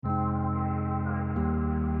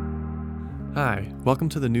Hi, welcome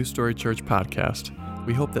to the New Story Church podcast.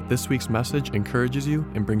 We hope that this week's message encourages you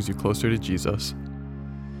and brings you closer to Jesus.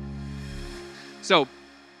 So,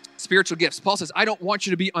 spiritual gifts. Paul says, I don't want you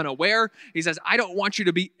to be unaware. He says, I don't want you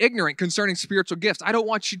to be ignorant concerning spiritual gifts. I don't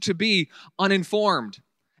want you to be uninformed.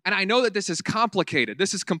 And I know that this is complicated.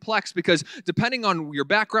 This is complex because depending on your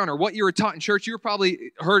background or what you were taught in church, you've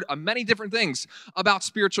probably heard many different things about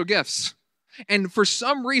spiritual gifts. And for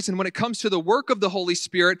some reason, when it comes to the work of the Holy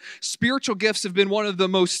Spirit, spiritual gifts have been one of the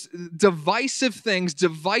most divisive things,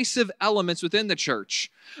 divisive elements within the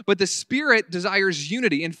church. But the Spirit desires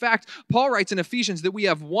unity. In fact, Paul writes in Ephesians that we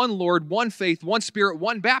have one Lord, one faith, one Spirit,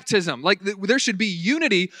 one baptism. Like there should be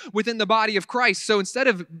unity within the body of Christ. So instead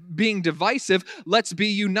of being divisive, let's be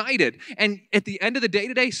united. And at the end of the day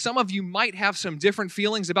today, some of you might have some different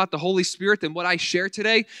feelings about the Holy Spirit than what I share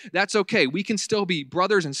today. That's okay. We can still be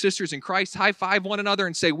brothers and sisters in Christ, high five one another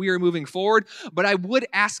and say we are moving forward. But I would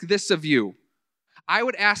ask this of you. I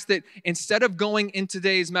would ask that instead of going in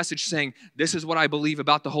today's message saying, this is what I believe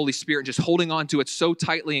about the Holy Spirit, and just holding on to it so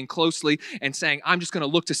tightly and closely and saying, I'm just going to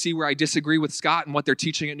look to see where I disagree with Scott and what they're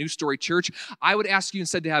teaching at New Story Church, I would ask you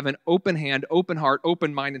instead to have an open hand, open heart,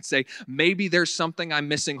 open mind and say, maybe there's something I'm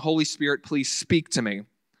missing. Holy Spirit, please speak to me.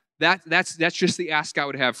 That's just the ask I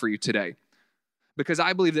would have for you today. Because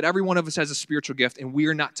I believe that every one of us has a spiritual gift, and we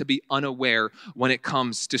are not to be unaware when it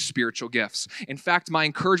comes to spiritual gifts. In fact, my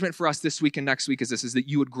encouragement for us this week and next week is that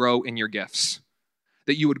you would grow in your gifts.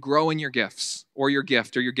 That you would grow in your gifts, or your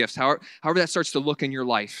gift, or your gifts, however that starts to look in your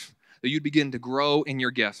life. That you'd begin to grow in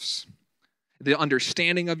your gifts. The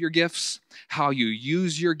understanding of your gifts, how you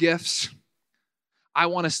use your gifts. I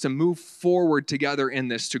want us to move forward together in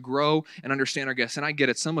this, to grow and understand our gifts. And I get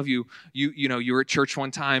it. Some of you were at church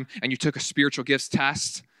one time and you took a spiritual gifts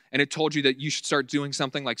test and it told you that you should start doing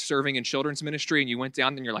something like serving in children's ministry, and you went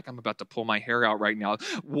down and you're like, I'm about to pull my hair out right now.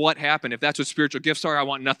 What happened? If that's what spiritual gifts are, I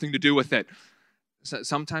want nothing to do with it. So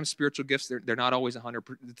sometimes spiritual gifts, they're not always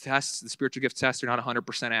 100%. The spiritual gift tests are not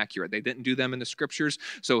 100% accurate. They didn't do them in the scriptures.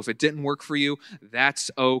 So if it didn't work for you, that's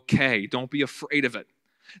okay. Don't be afraid of it.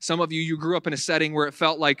 Some of you grew up in a setting where it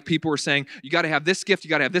felt like people were saying, you got to have this gift, you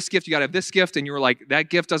got to have this gift, you got to have this gift, and you were like, that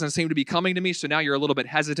gift doesn't seem to be coming to me, so now you're a little bit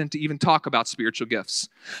hesitant to even talk about spiritual gifts.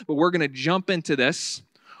 But we're going to jump into this.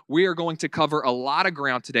 We are going to cover a lot of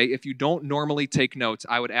ground today. If you don't normally take notes,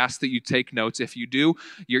 I would ask that you take notes. If you do,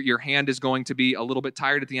 your hand is going to be a little bit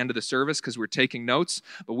tired at the end of the service because we're taking notes.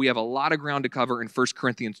 But we have a lot of ground to cover in 1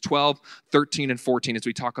 Corinthians 12, 13, and 14 as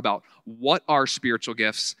we talk about what are spiritual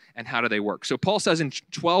gifts and how do they work. So Paul says in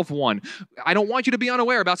 12:1, I don't want you to be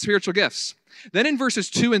unaware about spiritual gifts. Then in verses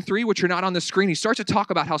 2 and 3, which are not on the screen, he starts to talk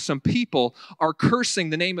about how some people are cursing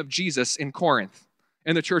the name of Jesus in Corinth,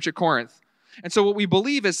 in the church at Corinth. And so what we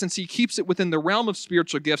believe is, since he keeps it within the realm of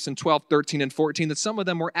spiritual gifts in 12, 13, and 14, that some of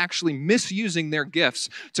them were actually misusing their gifts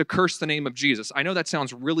to curse the name of Jesus. I know that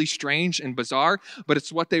sounds really strange and bizarre, but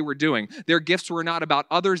it's what they were doing. Their gifts were not about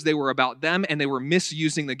others, they were about them, and they were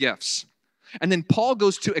misusing the gifts. And then Paul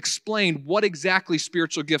goes to explain what exactly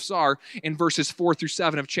spiritual gifts are in verses 4 through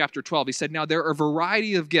 7 of chapter 12. He said, now there are a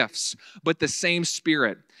variety of gifts, but the same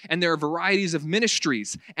Spirit. And there are varieties of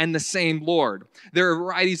ministries and the same Lord. There are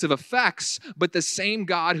varieties of effects, but the same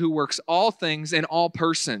God who works all things in all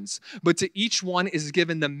persons. But to each one is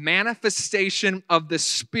given the manifestation of the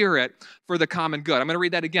Spirit for the common good. I'm going to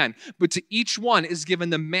read that again. But to each one is given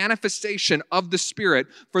the manifestation of the Spirit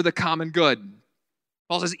for the common good.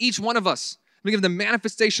 Paul says, each one of us, we give the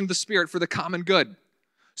manifestation of the Spirit for the common good.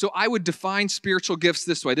 So I would define spiritual gifts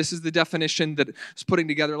this way. This is the definition that I was putting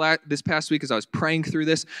together this past week as I was praying through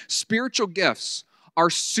this. Spiritual gifts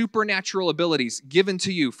are supernatural abilities given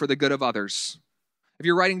to you for the good of others. If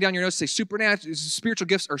you're writing down your notes, say spiritual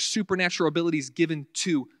gifts are supernatural abilities given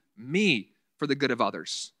to me for the good of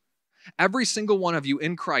others. Every single one of you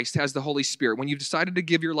in Christ has the Holy Spirit. When you've decided to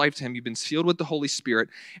give your life to Him, you've been sealed with the Holy Spirit,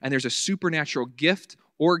 and there's a supernatural gift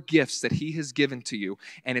or gifts that He has given to you.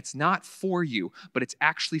 And it's not for you, but it's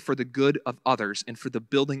actually for the good of others and for the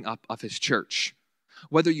building up of His church.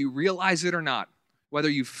 Whether you realize it or not, whether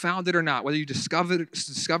you found it or not, whether you discovered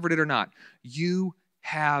it or not, you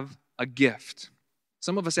have a gift.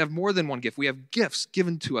 Some of us have more than one gift. We have gifts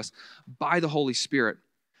given to us by the Holy Spirit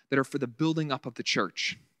that are for the building up of the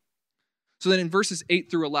church. So then in verses 8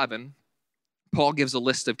 through 11, Paul gives a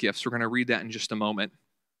list of gifts. We're going to read that in just a moment.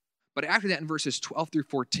 But after that, in verses 12 through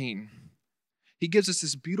 14, he gives us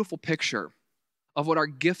this beautiful picture of what our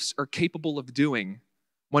gifts are capable of doing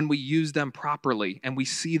when we use them properly and we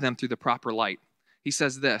see them through the proper light. He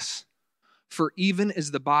says this, for even as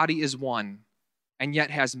the body is one and yet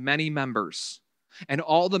has many members, and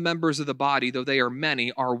all the members of the body, though they are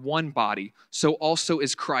many, are one body, so also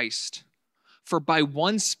is Christ. For by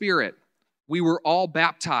one Spirit we were all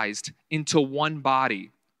baptized into one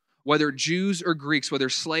body, whether Jews or Greeks, whether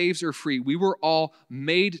slaves or free, we were all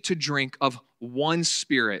made to drink of one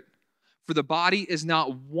Spirit. For the body is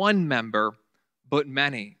not one member, but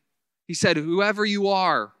many. He said, whoever you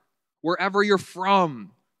are, wherever you're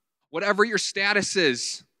from, whatever your status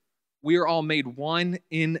is, we are all made one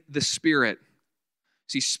in the Spirit.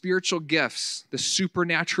 See, spiritual gifts, the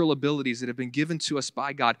supernatural abilities that have been given to us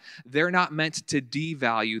by God, they're not meant to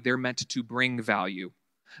devalue, they're meant to bring value.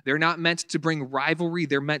 They're not meant to bring rivalry,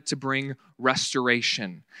 they're meant to bring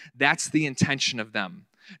restoration. That's the intention of them.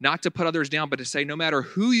 Not to put others down, but to say no matter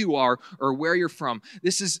who you are or where you're from,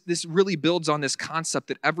 this really builds on this concept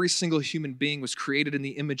that every single human being was created in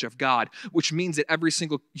the image of God, which means that every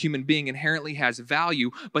single human being inherently has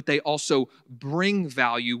value, but they also bring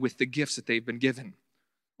value with the gifts that they've been given.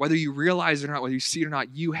 Whether you realize it or not, whether you see it or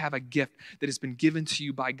not, you have a gift that has been given to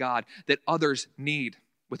you by God that others need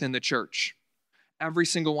within the church. Every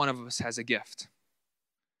single one of us has a gift.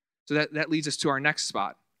 So that leads us to our next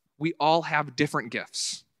spot. We all have different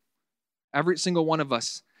gifts. Every single one of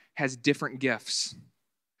us has different gifts.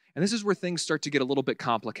 And this is where things start to get a little bit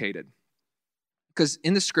complicated. Because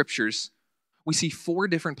in the scriptures, we see 4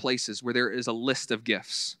 different places where there is a list of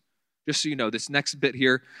gifts. Just so you know, this next bit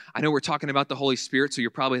here, I know we're talking about the Holy Spirit, so you're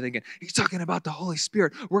probably thinking, he's talking about the Holy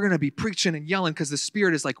Spirit. We're going to be preaching and yelling because the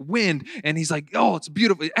Spirit is like wind, and he's like, oh, it's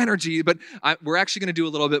beautiful, energy. But we're actually going to do a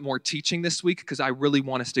little bit more teaching this week because I really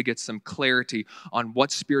want us to get some clarity on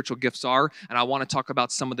what spiritual gifts are, and I want to talk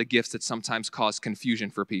about some of the gifts that sometimes cause confusion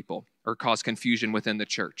for people or cause confusion within the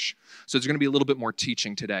church. So there's going to be a little bit more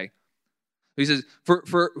teaching today. He says,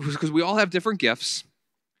 because we all have different gifts,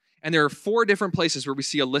 and there are 4 different places where we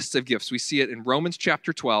see a list of gifts. We see it in Romans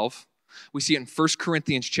chapter 12. We see it in 1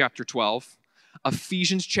 Corinthians chapter 12,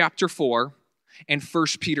 Ephesians chapter 4, and 1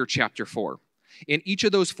 Peter chapter 4. In each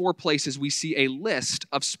of those 4 places, we see a list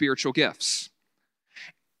of spiritual gifts.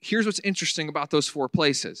 Here's what's interesting about those 4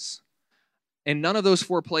 places. In none of those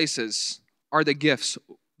 4 places are the gifts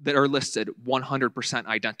that are listed 100%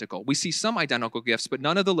 identical. We see some identical gifts, but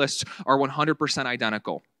none of the lists are 100%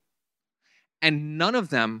 identical. And none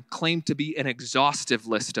of them claim to be an exhaustive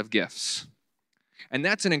list of gifts. And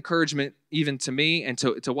that's an encouragement even to me and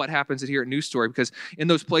to what happens here at New Story, because in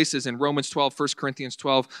those places, in Romans 12, 1 Corinthians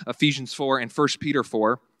 12, Ephesians 4, and 1 Peter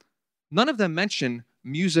 4, none of them mention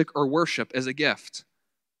music or worship as a gift.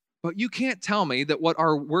 But you can't tell me that what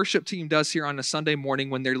our worship team does here on a Sunday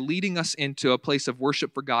morning when they're leading us into a place of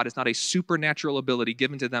worship for God is not a supernatural ability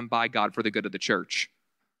given to them by God for the good of the church.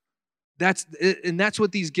 That's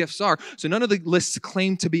what these gifts are. So none of the lists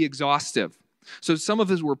claim to be exhaustive. So some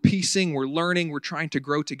of us we're piecing, we're learning, we're trying to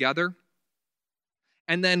grow together.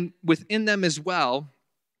 And then within them as well,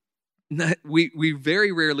 we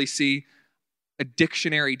very rarely see a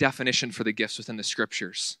dictionary definition for the gifts within the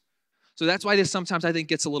scriptures. So that's why this sometimes I think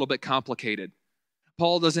gets a little bit complicated.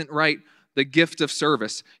 Paul doesn't write the gift of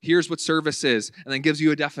service. Here's what service is, and then gives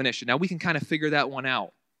you a definition. Now we can kind of figure that one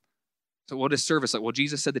out. So what is service like? Well,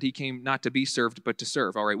 Jesus said that he came not to be served, but to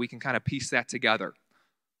serve. All right, we can kind of piece that together.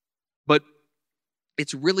 But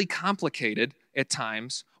it's really complicated at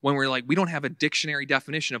times when we're like, we don't have a dictionary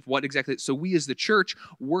definition of what exactly. So we as the church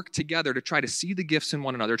work together to try to see the gifts in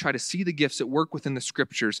one another, try to see the gifts that work within the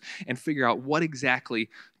scriptures and figure out what exactly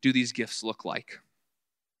do these gifts look like.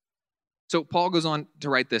 So Paul goes on to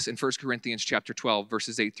write this in 1 Corinthians chapter 12,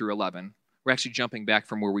 verses 8 through 11. We're actually jumping back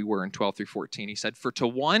from where we were in 12 through 14. He said, for to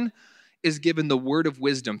one is given the word of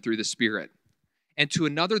wisdom through the Spirit, and to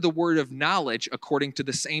another the word of knowledge according to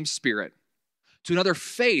the same Spirit, to another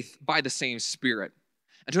faith by the same Spirit,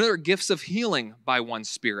 and to another gifts of healing by one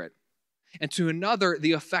Spirit, and to another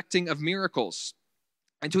the effecting of miracles,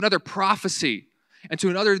 and to another prophecy, and to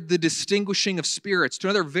another the distinguishing of spirits, to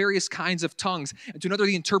another various kinds of tongues, and to another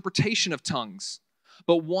the interpretation of tongues.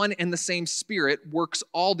 But one and the same Spirit works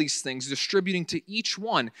all these things, distributing to each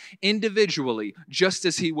one individually, just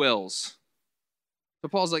as he wills. So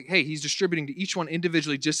Paul's like, hey, he's distributing to each one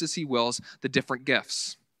individually, just as he wills, the different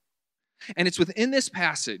gifts. And it's within this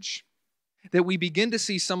passage that we begin to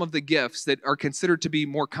see some of the gifts that are considered to be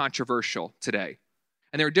more controversial today.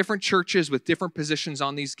 And there are different churches with different positions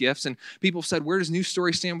on these gifts. And people have said, where does New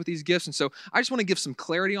Story stand with these gifts? And so I just want to give some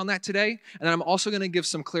clarity on that today. And then I'm also going to give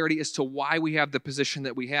some clarity as to why we have the position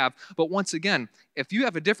that we have. But once again, if you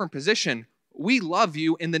have a different position, we love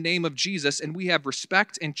you in the name of Jesus. And we have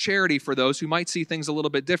respect and charity for those who might see things a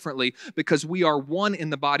little bit differently, because we are one in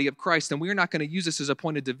the body of Christ. And we're not going to use this as a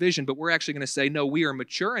point of division, but we're actually going to say, no, we are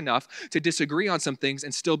mature enough to disagree on some things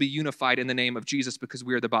and still be unified in the name of Jesus because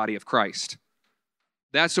we are the body of Christ.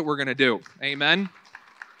 That's what we're going to do. Amen?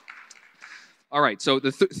 All right, so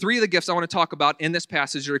the three of the gifts I want to talk about in this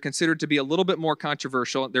passage are considered to be a little bit more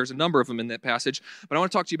controversial. There's a number of them in that passage, but I want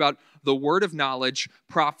to talk to you about the word of knowledge,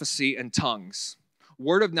 prophecy, and tongues.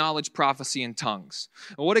 Word of knowledge, prophecy, and tongues.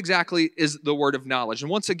 And what exactly is the word of knowledge? And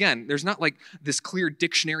once again, there's not like this clear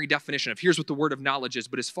dictionary definition of here's what the word of knowledge is,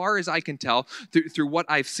 but as far as I can tell, through what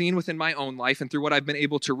I've seen within my own life and through what I've been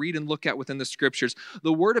able to read and look at within the scriptures,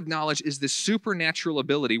 the word of knowledge is this supernatural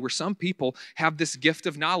ability where some people have this gift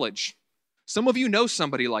of knowledge. Some of you know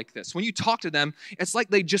somebody like this. When you talk to them, it's like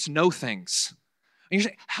they just know things. And you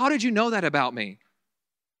say, how did you know that about me?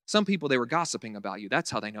 Some people, they were gossiping about you. That's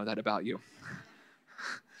how they know that about you.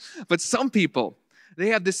 But some people, they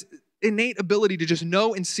have this innate ability to just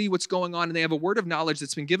know and see what's going on, and they have a word of knowledge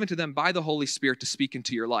that's been given to them by the Holy Spirit to speak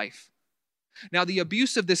into your life. Now, the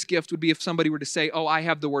abuse of this gift would be if somebody were to say, oh, I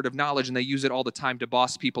have the word of knowledge, and they use it all the time to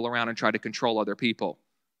boss people around and try to control other people.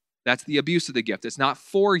 That's the abuse of the gift. It's not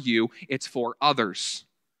for you, it's for others.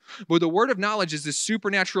 But the word of knowledge is this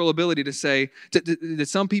supernatural ability to say, that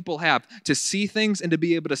some people have, to see things and to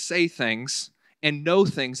be able to say things and know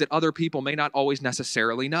things that other people may not always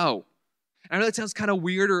necessarily know. I know that sounds kind of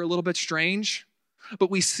weird or a little bit strange,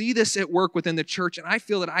 but we see this at work within the church, and I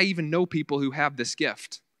feel that I even know people who have this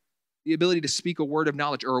gift. The ability to speak a word of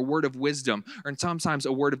knowledge or a word of wisdom, or sometimes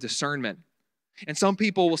a word of discernment. And some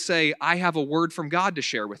people will say, I have a word from God to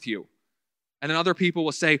share with you. And then other people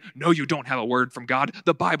will say, no, you don't have a word from God.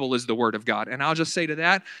 The Bible is the word of God. And I'll just say to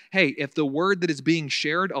that, hey, if the word that is being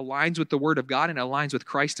shared aligns with the word of God and aligns with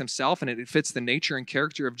Christ himself and it fits the nature and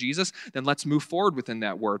character of Jesus, then let's move forward within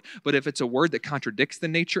that word. But if it's a word that contradicts the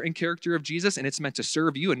nature and character of Jesus and it's meant to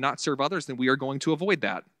serve you and not serve others, then we are going to avoid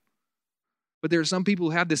that. But there are some people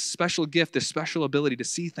who have this special gift, this special ability to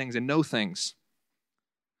see things and know things.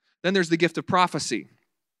 Then there's the gift of prophecy.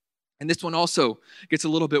 And this one also gets a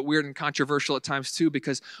little bit weird and controversial at times too,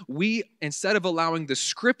 because we, instead of allowing the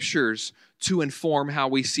scriptures to inform how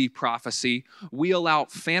we see prophecy, we allow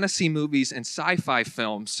fantasy movies and sci-fi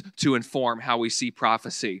films to inform how we see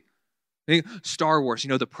prophecy. Star Wars,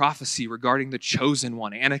 the prophecy regarding the chosen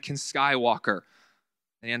one, Anakin Skywalker.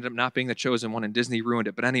 They ended up not being the chosen one and Disney ruined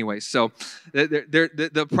it. But anyway, so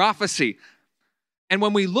the prophecy. And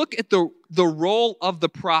when we look at the role of the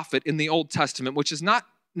prophet in the Old Testament, which is not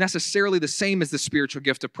necessarily the same as the spiritual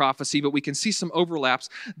gift of prophecy, but we can see some overlaps.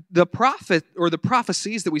 The prophet or the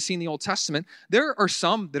prophecies that we see in the Old Testament, there are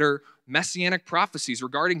some that are messianic prophecies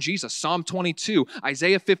regarding Jesus. Psalm 22,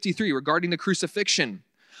 Isaiah 53 regarding the crucifixion.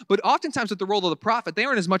 But oftentimes with the role of the prophet, they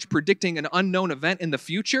aren't as much predicting an unknown event in the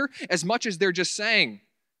future as much as they're just saying,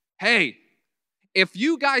 hey, if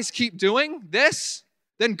you guys keep doing this,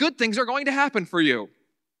 then good things are going to happen for you.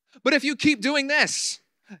 But if you keep doing this,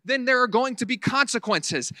 then there are going to be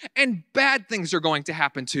consequences and bad things are going to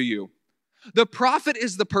happen to you. The prophet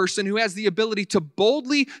is the person who has the ability to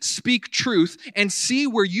boldly speak truth and see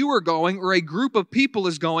where you are going or a group of people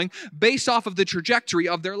is going based off of the trajectory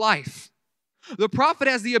of their life. The prophet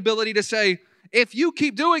has the ability to say, if you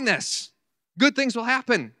keep doing this, good things will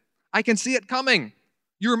happen. I can see it coming.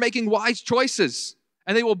 You're making wise choices.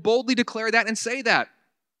 And they will boldly declare that and say that.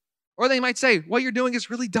 Or they might say, what you're doing is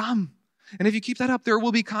really dumb. And if you keep that up, there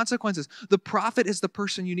will be consequences. The prophet is the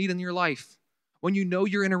person you need in your life when you know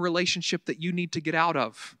you're in a relationship that you need to get out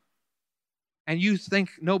of. And you think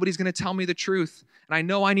nobody's going to tell me the truth. And I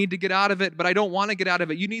know I need to get out of it, but I don't want to get out of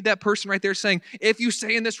it. You need that person right there saying, if you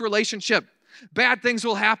stay in this relationship, bad things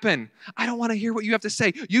will happen. I don't want to hear what you have to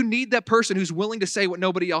say. You need that person who's willing to say what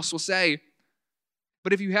nobody else will say.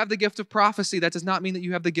 But if you have the gift of prophecy, that does not mean that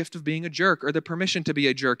you have the gift of being a jerk or the permission to be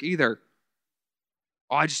a jerk either.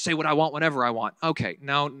 Oh, I just say what I want whenever I want. Okay,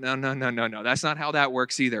 no. That's not how that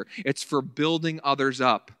works either. It's for building others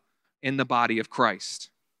up in the body of Christ.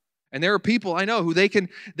 And there are people I know who they can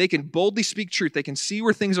boldly speak truth. They can see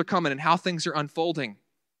where things are coming and how things are unfolding.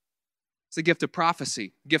 It's the gift of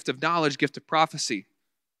prophecy, gift of knowledge, gift of prophecy.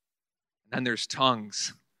 And then there's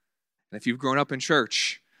tongues. And if you've grown up in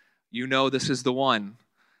church, you know this is the one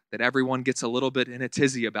that everyone gets a little bit in a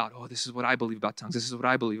tizzy about. Oh, this is what I believe about tongues. This is what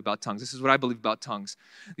I believe about tongues. This is what I believe about tongues.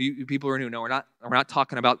 You people are new. No, we're not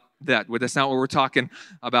talking about that. That's not what we're talking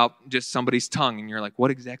about, just somebody's tongue. And you're like,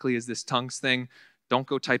 what exactly is this tongues thing? Don't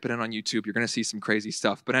go type it in on YouTube. You're going to see some crazy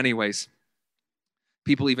stuff. But anyways,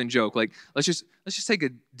 people even joke, like, let's just take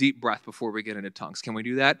a deep breath before we get into tongues. Can we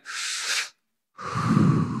do that?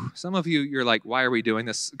 Some of you, you're like, why are we doing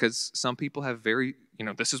this? Because some people have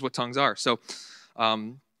this is what tongues are. So,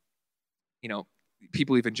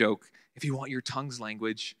 people even joke, if you want your tongues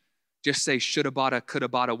language, just say shoulda, bada, coulda,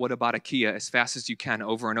 bada, woulda, bada, kia as fast as you can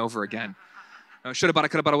over and over again. Shoulda, bada,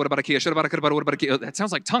 coulda, bada, woulda, bada, kia. Shoulda, bada, coulda, bada, woulda, bada, kia. That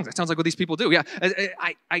sounds like tongues. That sounds like what these people do. Yeah,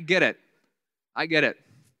 I get it. I get it.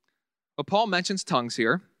 But Paul mentions tongues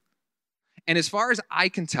here. And as far as I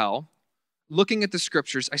can tell, looking at the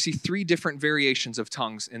scriptures, I see three different variations of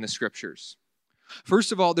tongues in the scriptures.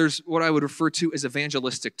 First of all, there's what I would refer to as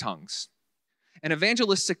evangelistic tongues. And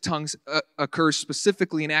evangelistic tongues occurs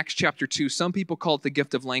specifically in Acts chapter 2. Some people call it the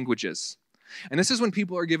gift of languages. And this is when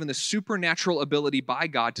people are given the supernatural ability by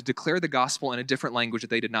God to declare the gospel in a different language that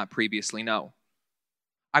they did not previously know.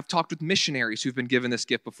 I've talked with missionaries who've been given this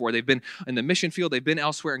gift before. They've been in the mission field, they've been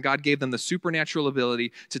elsewhere, and God gave them the supernatural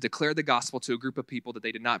ability to declare the gospel to a group of people that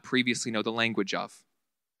they did not previously know the language of.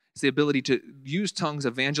 It's the ability to use tongues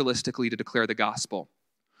evangelistically to declare the gospel.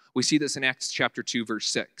 We see this in Acts chapter 2, verse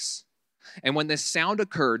 6. And when this sound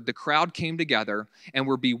occurred, the crowd came together and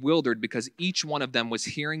were bewildered because each one of them was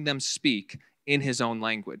hearing them speak in his own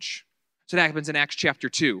language. So that happens in Acts chapter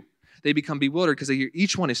 2. They become bewildered because they hear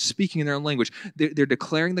each one is speaking in their own language. They're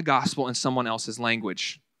declaring the gospel in someone else's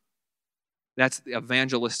language. That's the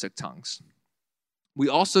evangelistic tongues. We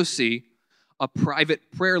also see a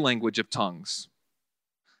private prayer language of tongues.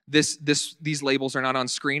 These labels are not on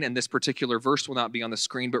screen, and this particular verse will not be on the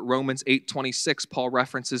screen, but Romans 8:26, Paul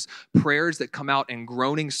references prayers that come out in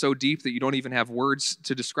groaning so deep that you don't even have words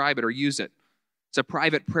to describe it or use it. It's a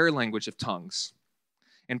private prayer language of tongues.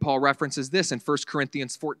 And Paul references this in 1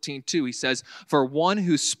 Corinthians 14:2. He says, "For one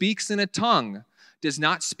who speaks in a tongue does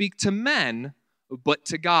not speak to men, but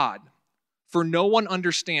to God. For no one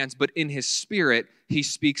understands, but in his spirit he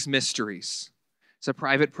speaks mysteries." It's a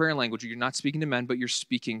private prayer language. You're not speaking to men, but you're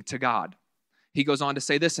speaking to God. He goes on to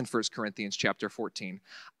say this in 1 Corinthians chapter 14.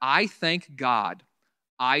 "I thank God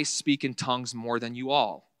I speak in tongues more than you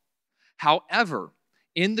all. However,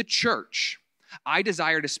 in the church, I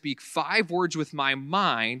desire to speak 5 words with my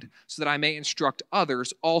mind so that I may instruct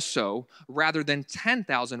others also, rather than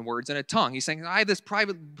 10,000 words in a tongue." He's saying, I have this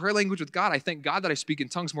private prayer language with God. I thank God that I speak in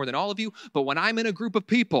tongues more than all of you. But when I'm in a group of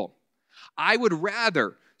people, I would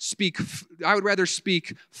rather speak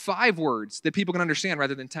 5 words that people can understand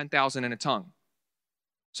rather than 10,000 in a tongue.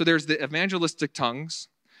 So there's the evangelistic tongues.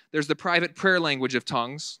 There's the private prayer language of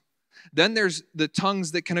tongues. Then there's the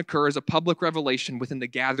tongues that can occur as a public revelation within the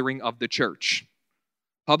gathering of the church.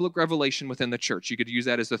 Public revelation within the church. You could use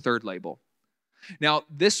that as the third label. Now,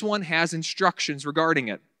 this one has instructions regarding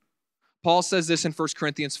it. Paul says this in 1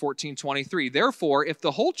 Corinthians 14:23. "Therefore, if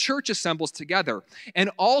the whole church assembles together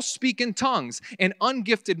and all speak in tongues and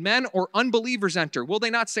ungifted men or unbelievers enter, will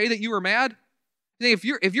they not say that you are mad?" If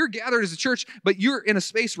you're gathered as a church, but you're in a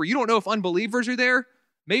space where you don't know if unbelievers are there,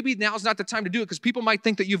 maybe now's not the time to do it because people might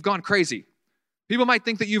think that you've gone crazy. People might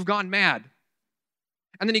think that you've gone mad.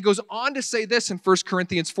 And then he goes on to say this in 1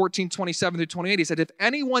 Corinthians 14:27-28. He said, "If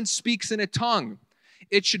anyone speaks in a tongue,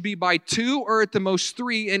 it should be by 2 or at the most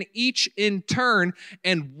 3, and each in turn,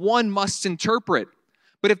 and one must interpret.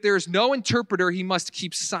 But if there is no interpreter, he must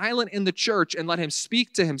keep silent in the church and let him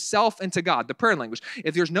speak to himself and to God." The prayer language.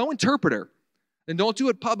 If there's no interpreter, then don't do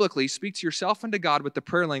it publicly. Speak to yourself and to God with the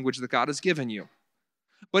prayer language that God has given you.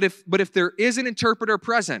 But if there is an interpreter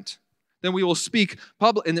present, then we will speak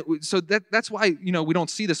public. And so that's why, we don't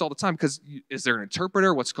see this all the time, because is there an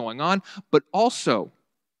interpreter? What's going on? But also,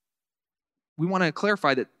 we want to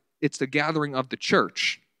clarify that it's the gathering of the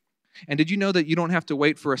church. And did you know that you don't have to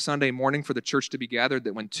wait for a Sunday morning for the church to be gathered,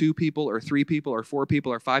 that when 2 people or 3 people or 4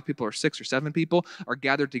 people or 5 people or 6 or 7 people are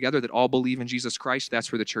gathered together that all believe in Jesus Christ,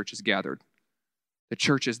 that's where the church is gathered. The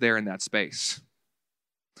church is there in that space.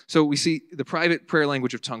 So we see the private prayer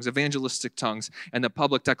language of tongues, evangelistic tongues, and the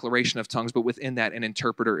public declaration of tongues, but within that, an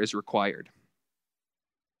interpreter is required.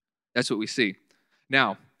 That's what we see.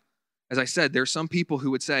 Now, as I said, there are some people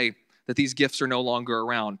who would say that these gifts are no longer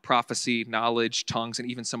around: prophecy, knowledge, tongues, and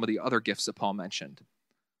even some of the other gifts that Paul mentioned.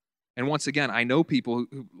 And once again, I know people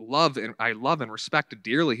who love and respect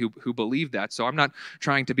dearly who believe that, so I'm not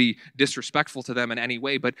trying to be disrespectful to them in any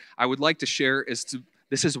way, but I would like to share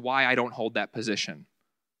this is why I don't hold that position.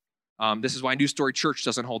 This is why New Story Church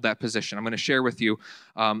doesn't hold that position. I'm going to share with you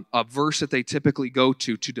a verse that they typically go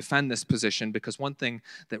to defend this position, because one thing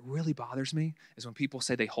that really bothers me is when people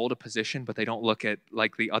say they hold a position, but they don't look at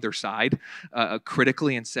the other side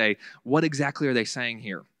critically and say, what exactly are they saying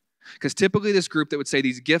here? Because typically this group that would say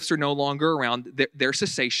these gifts are no longer around, they're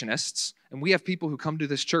cessationists. And we have people who come to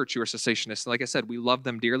this church who are cessationists. Like I said, we love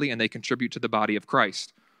them dearly and they contribute to the body of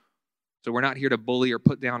Christ. So we're not here to bully or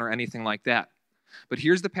put down or anything like that. But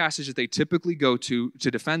here's the passage that they typically go to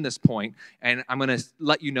defend this point, and I'm going to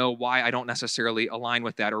let you know why I don't necessarily align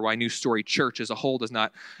with that, or why New Story Church as a whole does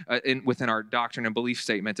not, within our doctrine and belief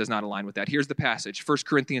statement, does not align with that. Here's the passage, 1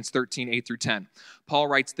 Corinthians 13:8-10. Paul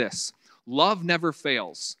writes this: "Love never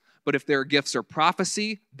fails, but if their gifts are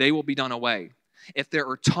prophecy, they will be done away. If there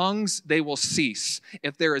are tongues, they will cease.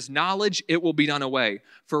 If there is knowledge, it will be done away.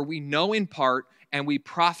 For we know in part and we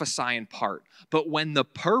prophesy in part. But when the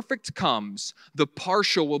perfect comes, the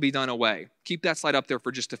partial will be done away. Keep that slide up there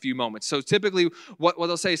for just a few moments. So typically what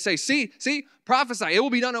they'll say, see, prophesy, it will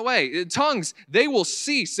be done away. Tongues, they will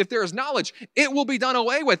cease. If there is knowledge, it will be done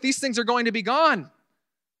away with. These things are going to be gone.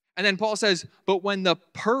 And then Paul says, but when the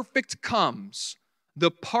perfect comes,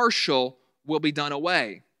 the partial will be done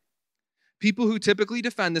away. People who typically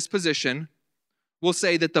defend this position will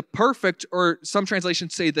say that the perfect, or some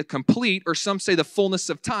translations say the complete, or some say the fullness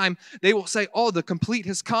of time. They will say, oh, the complete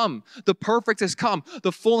has come. The perfect has come.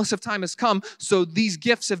 The fullness of time has come. So these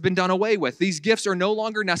gifts have been done away with. These gifts are no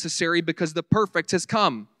longer necessary because the perfect has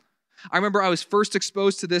come. I remember I was first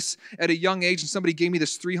exposed to this at a young age, and somebody gave me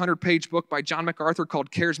this 300-page book by John MacArthur called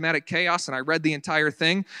Charismatic Chaos, and I read the entire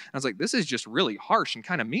thing. And I was like, this is just really harsh and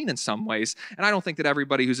kind of mean in some ways. And I don't think that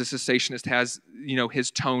everybody who's a cessationist has, his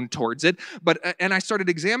tone towards it. And I started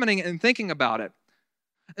examining it and thinking about it.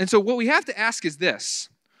 And so what we have to ask is this.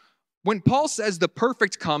 When Paul says the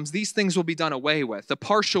perfect comes, these things will be done away with. The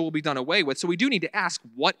partial will be done away with. So we do need to ask,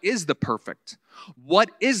 what is the perfect? What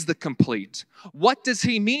is the complete? What does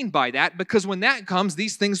he mean by that? Because when that comes,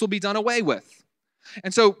 these things will be done away with.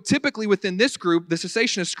 And so typically within this group, the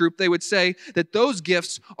cessationist group, they would say that those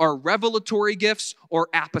gifts are revelatory gifts or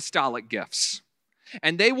apostolic gifts.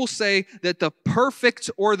 And they will say that the perfect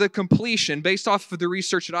or the completion, based off of the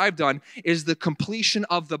research that I've done, is the completion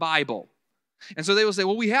of the Bible. And so they will say,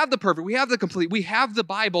 well, we have the perfect, we have the complete, we have the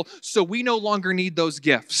Bible, so we no longer need those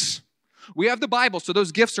gifts. We have the Bible, so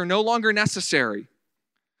those gifts are no longer necessary.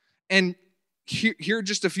 And here are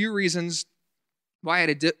just a few reasons why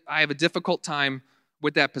I have a difficult time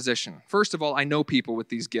with that position. First of all, I know people with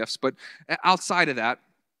these gifts, but outside of that,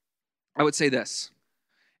 I would say this.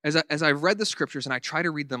 As I've read the scriptures, and I try to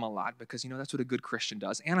read them a lot because, that's what a good Christian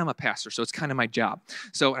does. And I'm a pastor, so it's kind of my job.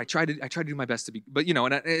 So I try to do my best to be, but,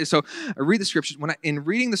 so I read the scriptures. In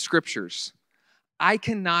reading the scriptures, I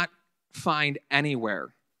cannot find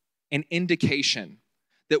anywhere an indication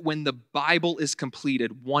that when the Bible is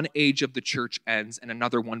completed, one age of the church ends and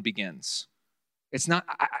another one begins. It's not,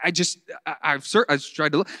 I've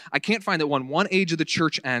tried to look. I can't find that when one age of the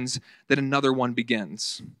church ends, that another one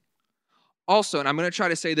begins. Also, and I'm going to try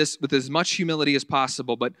to say this with as much humility as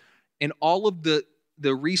possible, but in all of the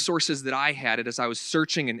resources that I had as I was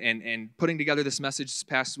searching and putting together this message this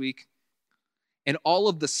past week, and all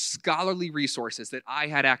of the scholarly resources that I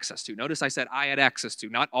had access to, notice I said I had access to,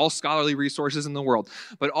 not all scholarly resources in the world,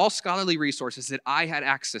 but all scholarly resources that I had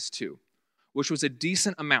access to, which was a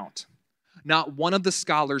decent amount, not one of the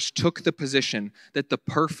scholars took the position that the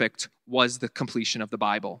perfect was the completion of the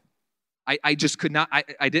Bible. I just could not,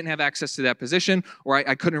 I didn't have access to that position, or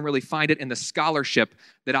I couldn't really find it in the scholarship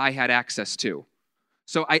that I had access to.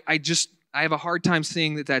 So I have a hard time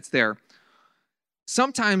seeing that that's there.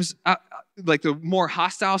 Sometimes, like the more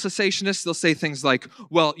hostile cessationists, they'll say things like,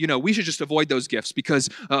 well, we should just avoid those gifts because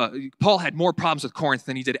Paul had more problems with Corinth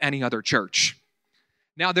than he did any other church.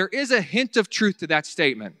 Now, there is a hint of truth to that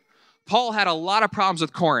statement. Paul had a lot of problems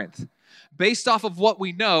with Corinth. Based off of what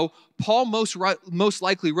we know, Paul most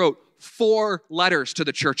likely wrote 4 letters to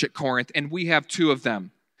the church at Corinth, and we have 2 of them.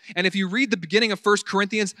 And if you read the beginning of 1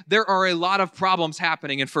 Corinthians, there are a lot of problems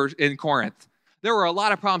happening in Corinth. There were a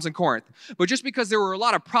lot of problems in Corinth. But just because there were a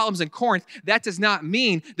lot of problems in Corinth, that does not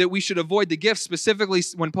mean that we should avoid the gifts, specifically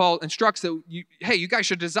when Paul instructs that, you guys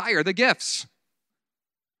should desire the gifts.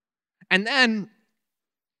 And then,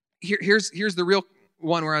 here's the real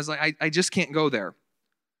one where I was like, I just can't go there.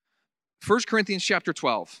 1 Corinthians chapter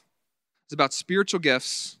 12 is about spiritual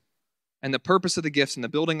gifts and the purpose of the gifts and the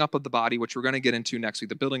building up of the body, which we're going to get into next week,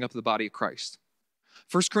 the building up of the body of Christ.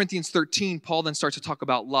 1 Corinthians 13, Paul then starts to talk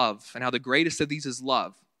about love and how the greatest of these is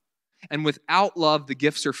love. And without love, the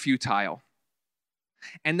gifts are futile.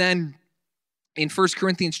 And then in 1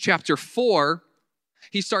 Corinthians chapter 4,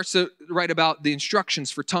 he starts to write about the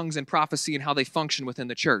instructions for tongues and prophecy and how they function within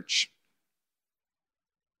the church.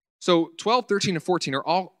 So 12, 13, and 14 are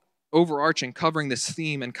all overarching, covering this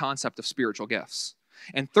theme and concept of spiritual gifts.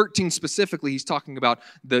 And 13 specifically, he's talking about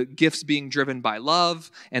the gifts being driven by love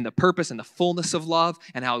and the purpose and the fullness of love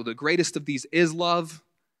and how the greatest of these is love.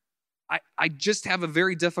 I just have a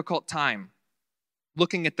very difficult time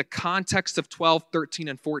looking at the context of 12, 13,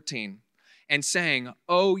 and 14 and saying,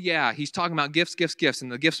 oh yeah, he's talking about gifts, gifts, gifts,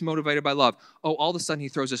 and the gifts motivated by love. Oh, all of a sudden he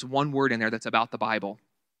throws this one word in there that's about the Bible.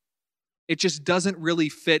 It just doesn't really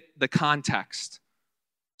fit the context.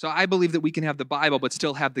 So I believe that we can have the Bible but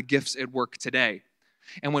still have the gifts at work today.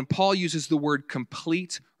 And when Paul uses the word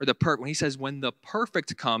complete or when he says when the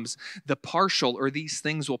perfect comes, the partial or these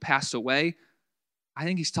things will pass away, I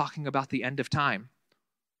think he's talking about the end of time,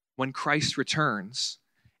 when Christ returns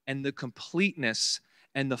and the completeness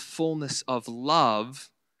and the fullness of love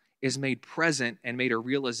is made present and made a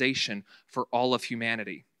realization for all of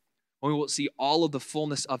humanity. When we will see all of the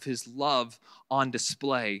fullness of his love on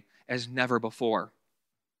display as never before.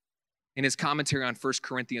 In his commentary on 1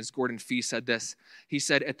 Corinthians, Gordon Fee said this. He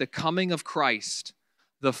said, at the coming of Christ,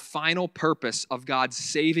 the final purpose of God's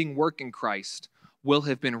saving work in Christ will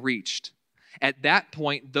have been reached. At that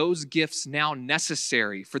point, those gifts now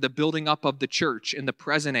necessary for the building up of the church in the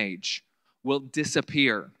present age will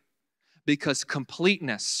disappear because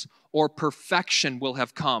completeness or perfection will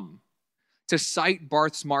have come. To cite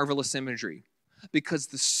Barth's marvelous imagery, because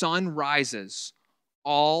the sun rises,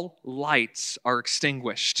 all lights are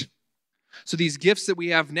extinguished. So these gifts that we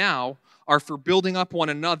have now are for building up one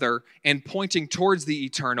another and pointing towards the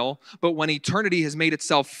eternal. But when eternity has made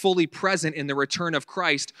itself fully present in the return of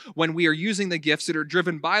Christ, when we are using the gifts that are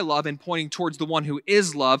driven by love and pointing towards the one who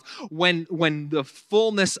is love, when the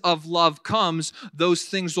fullness of love comes, those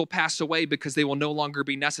things will pass away because they will no longer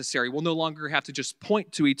be necessary. We'll no longer have to just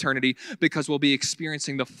point to eternity because we'll be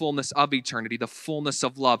experiencing the fullness of eternity, the fullness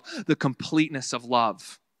of love, the completeness of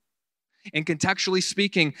love. And contextually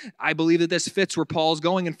speaking, I believe that this fits where Paul's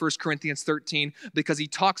going in 1 Corinthians 13 because he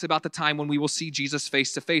talks about the time when we will see Jesus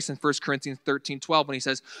face to face in 1 Corinthians 13:12 when he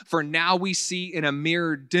says, for now we see in a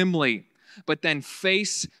mirror dimly, but then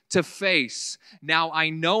face to face. Now I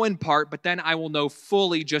know in part, but then I will know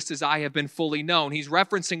fully just as I have been fully known. He's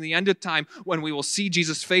referencing the end of time when we will see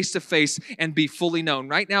Jesus face to face and be fully known.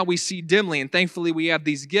 Right now we see dimly, and thankfully we have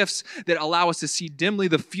these gifts that allow us to see dimly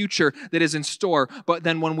the future that is in store. But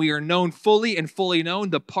then when we are known fully and fully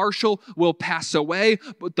known, the partial will pass away,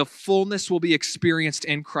 but the fullness will be experienced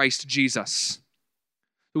in Christ Jesus.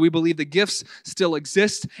 We believe the gifts still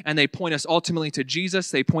exist, and they point us ultimately to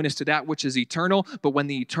Jesus. They point us to that which is eternal. But when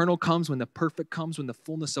the eternal comes, when the perfect comes, when the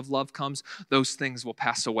fullness of love comes, those things will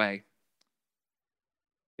pass away.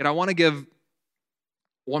 Yet I want to give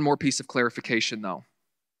one more piece of clarification, though,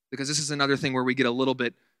 because this is another thing where we get a little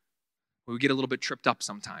bit tripped up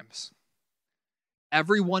sometimes.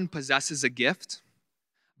 Everyone possesses a gift,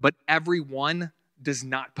 but everyone does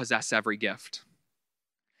not possess every gift.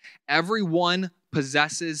 Everyone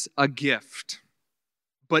possesses a gift,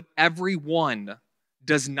 but everyone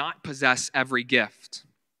does not possess every gift.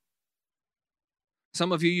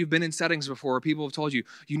 Some of you've been in settings before where people have told you,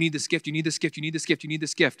 you need this gift, you need this gift, you need this gift, you need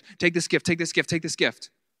this gift. Take this gift, take this gift, take this gift.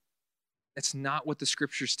 That's not what the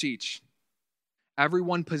scriptures teach.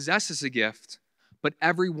 Everyone possesses a gift, but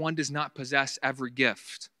everyone does not possess every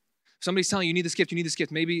gift. Somebody's telling you, you need this gift, you need this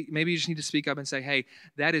gift. Maybe you just need to speak up and say, hey,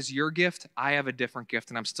 that is your gift. I have a different gift,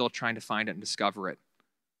 and I'm still trying to find it and discover it.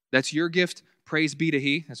 That's your gift. Praise be to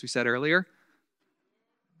He, as we said earlier.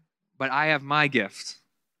 But I have my gift,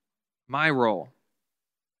 my role,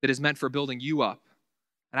 that is meant for building you up.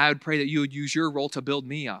 And I would pray that you would use your role to build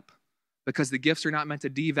me up, because the gifts are not meant to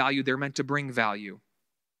devalue, they're meant to bring value.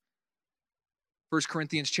 1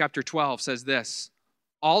 Corinthians chapter 12 says this,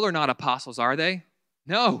 all are not apostles, are they?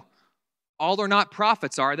 No. All are not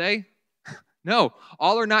prophets, are they? No.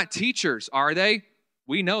 All are not teachers, are they?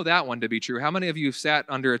 We know that one to be true. How many of you have sat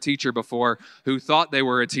under a teacher before who thought they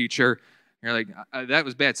were a teacher? You're like, that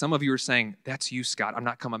was bad. Some of you are saying, that's you, Scott. I'm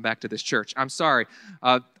not coming back to this church. I'm sorry.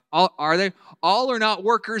 Are they? All are not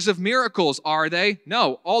workers of miracles, are they?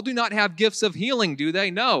 No. All do not have gifts of healing, do they?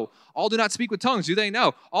 No. All do not speak with tongues, do they?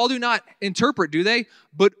 No. All do not interpret, do they?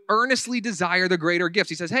 But earnestly desire the greater gifts.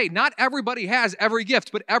 He says, hey, not everybody has every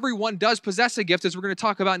gift, but everyone does possess a gift, as we're going to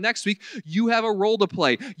talk about next week. You have a role to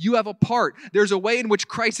play. You have a part. There's a way in which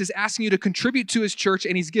Christ is asking you to contribute to his church,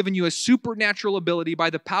 and he's given you a supernatural ability by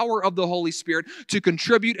the power of the Holy Spirit to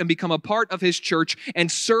contribute and become a part of his church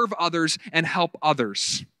and serve others and help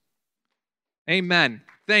others. Amen.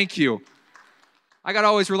 Thank you. I got to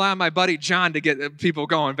always rely on my buddy John to get people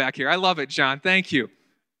going back here. I love it, John. Thank you.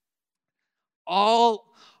 All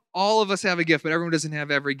of us have a gift, but everyone doesn't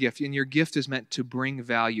have every gift. And your gift is meant to bring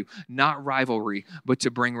value, not rivalry, but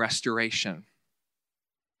to bring restoration.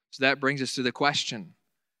 So that brings us to the question,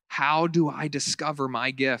 how do I discover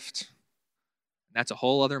my gift? And that's a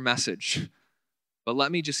whole other message. But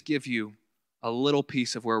let me just give you a little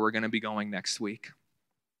piece of where we're going to be going next week.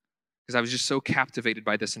 Because I was just so captivated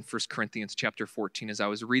by this in 1 Corinthians chapter 14 as I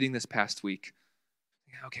was reading this past week.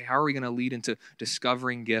 Okay, how are we going to lead into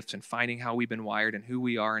discovering gifts and finding how we've been wired and who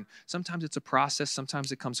we are? And sometimes it's a process,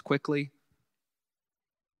 sometimes it comes quickly.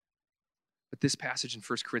 But this passage in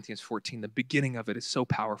 1 Corinthians 14, the beginning of it is so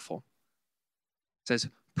powerful. It says,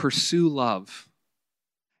 pursue love,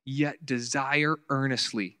 yet desire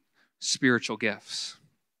earnestly spiritual gifts.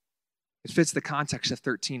 It fits the context of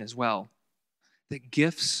 13 as well. That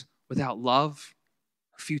gifts without love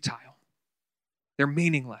are futile. They're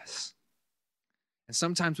meaningless. And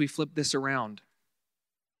sometimes we flip this around.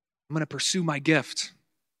 I'm going to pursue my gift.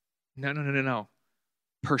 No.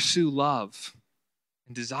 Pursue love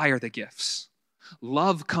and desire the gifts.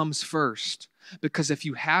 Love comes first, because if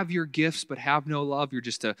you have your gifts but have no love, you're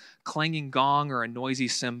just a clanging gong or a noisy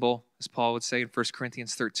cymbal, as Paul would say in 1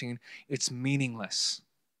 Corinthians 13. It's meaningless.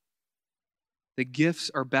 The gifts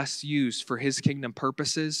are best used for his kingdom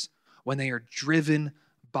purposes when they are driven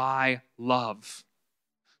by love.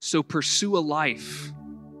 So pursue a life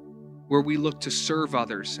where we look to serve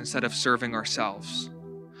others instead of serving ourselves.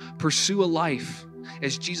 Pursue a life,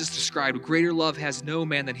 as Jesus described, greater love has no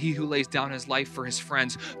man than he who lays down his life for his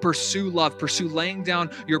friends. Pursue love. Pursue laying down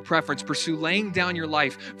your preference. Pursue laying down your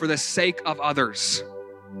life for the sake of others.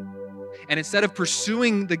 And instead of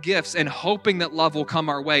pursuing the gifts and hoping that love will come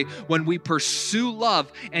our way, when we pursue love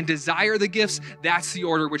and desire the gifts, that's the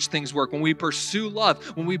order which things work. When we pursue love,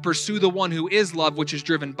 when we pursue the one who is love, which is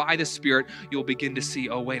driven by the Spirit, you'll begin to see,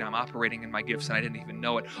 oh, wait, I'm operating in my gifts and I didn't even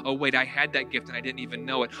know it. Oh, wait, I had that gift and I didn't even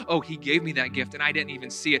know it. Oh, he gave me that gift and I didn't even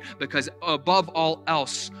see it, because above all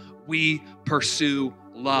else, we pursue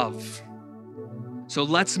love. So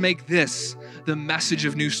let's make this the message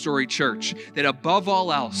of New Story Church, that above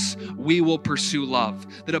all else, we will pursue love,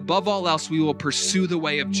 that above all else, we will pursue the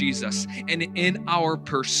way of Jesus. And in our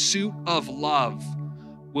pursuit of love,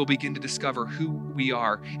 we'll begin to discover who we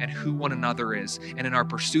are and who one another is. And in our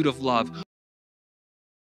pursuit of love,